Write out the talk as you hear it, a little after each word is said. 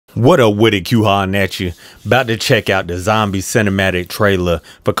What up with it, Q-Han at you? About to check out the zombie cinematic trailer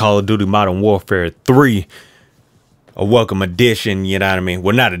for Call of Duty Modern Warfare 3. A welcome edition, you know what I mean?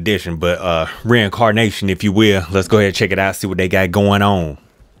 Well, not edition, but reincarnation, if you will. Let's go ahead and check it out, see what they got going on.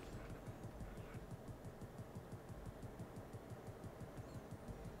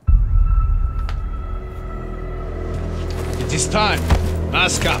 It is time.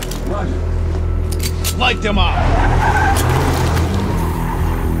 Mask up. Light them up.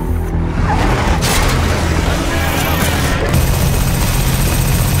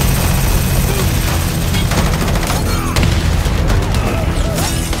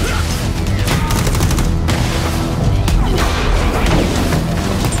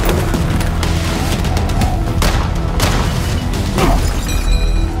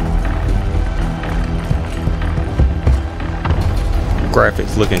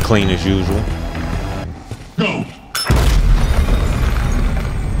 Graphics looking clean as usual. Go.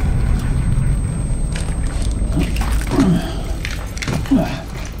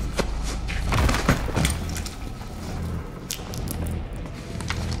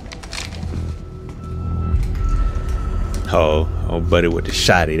 Oh, buddy with the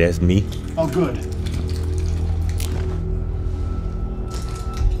shotty, that's me. Oh, good.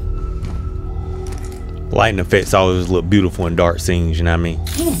 Lighting effects always look beautiful in dark scenes, you know what I mean?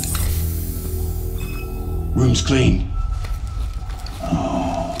 Room's clean.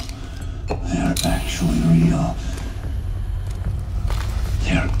 Oh, they're actually real.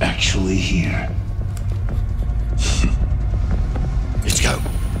 They're actually here. Let's go.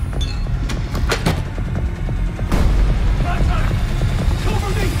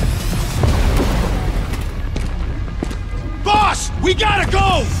 Boss, we gotta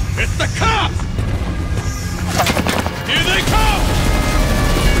go! It's the cops! Here they come!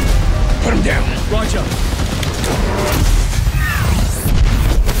 Put him down. Roger.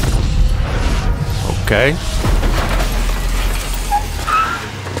 Okay.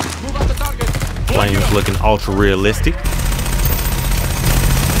 Flames looking ultra realistic.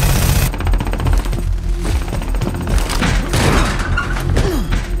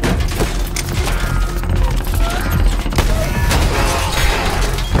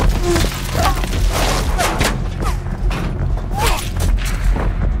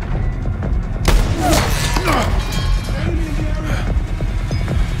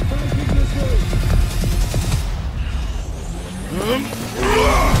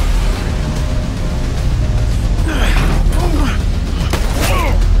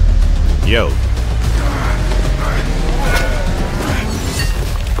 Yo.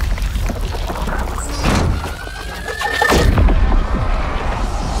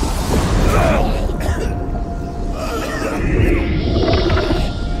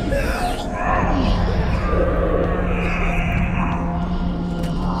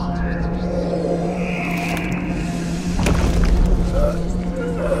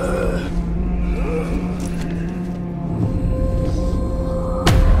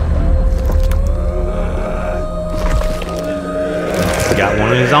 Got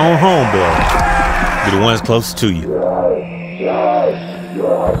one of his own homeboy. Be the ones closest to you.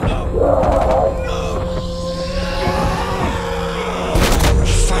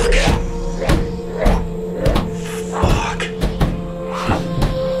 Fuck.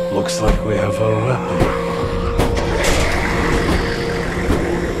 Looks like we have a weapon.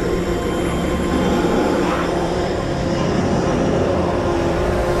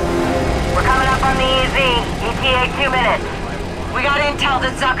 We're coming up on the EZ. ETA 2 minutes. We got intel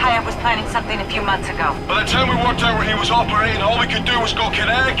that Zakhaev was planning something a few months ago. By the time we worked out where he was operating, all we could do was go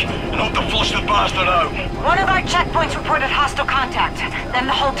kinetic and hope to flush the bastard out. One of our checkpoints reported hostile contact. Then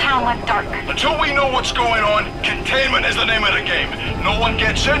the whole town went dark. Until we know what's going on, containment is the name of the game. No one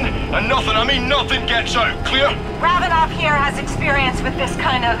gets in, and nothing, I mean nothing gets out. Clear? Ravenov here has experience with this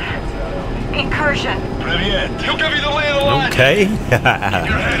kind of incursion. Brilliant. He'll give you the lay of the land. Okay. Keep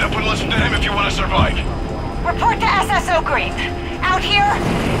your head up and listen to him if you want to survive. Report to SS Oak Green. Out here,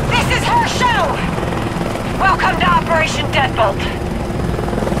 this is her show! Welcome to Operation Deadbolt.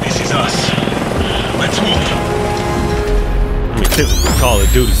 This is us. Let's move. I mean, typical Call of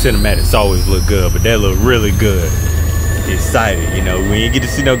Duty cinematics always look good, but that look really good. Excited, you know. We ain't get to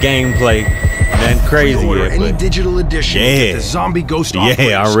see no gameplay, nothing crazy yet. Any digital edition. Yeah, The zombie ghost.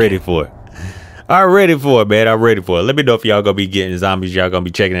 yeah, I'm ready for it. I'm ready for it, man. I'm ready for it. Let me know if y'all gonna be getting zombies. Y'all gonna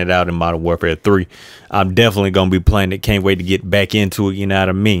be checking it out in Modern Warfare 3. I'm definitely gonna be playing it. Can't wait to get back into it. You know what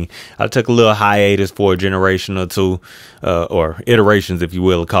I mean? I took a little hiatus for a generation or two, or iterations, if you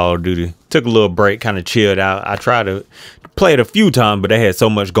will, of Call of Duty. Took a little break, kind of chilled out. I try to Played a few times, but they had so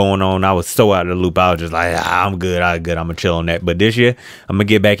much going on. I was so out of the loop. I was just like, I'm good. I'm gonna chill on that. But this year, I'm gonna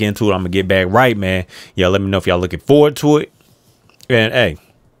get back into it. I'm gonna get back right, man. Y'all let me know if y'all looking forward to it. And hey,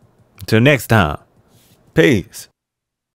 until next time, peace.